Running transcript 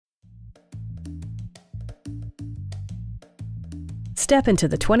Step into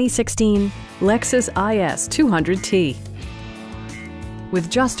the 2016 Lexus IS 200T. With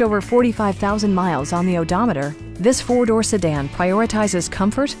just over 45,000 miles on the odometer, this four-door sedan prioritizes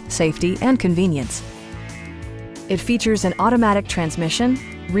comfort, safety, and convenience. It features an automatic transmission,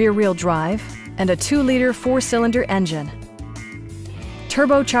 rear-wheel drive, and a 2-liter 4-cylinder engine.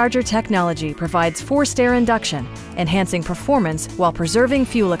 Turbocharger technology provides forced-air induction, enhancing performance while preserving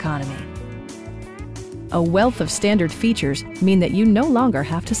fuel economy. A wealth of standard features mean that you no longer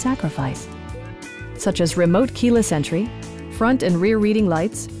have to sacrifice, such as remote keyless entry, front and rear reading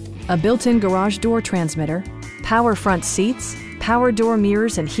lights, a built-in garage door transmitter, power front seats, power door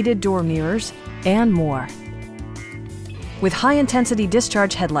mirrors and heated door mirrors, and more. With high-intensity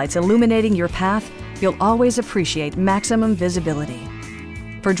discharge headlights illuminating your path, you'll always appreciate maximum visibility.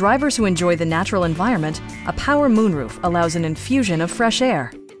 For drivers who enjoy the natural environment, a power moonroof allows an infusion of fresh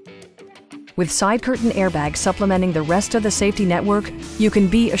air. With side curtain airbags supplementing the rest of the safety network, you can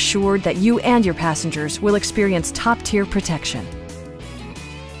be assured that you and your passengers will experience top-tier protection.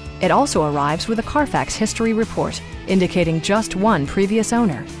 It also arrives with a Carfax history report, indicating just one previous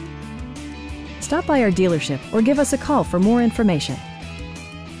owner. Stop by our dealership or give us a call for more information.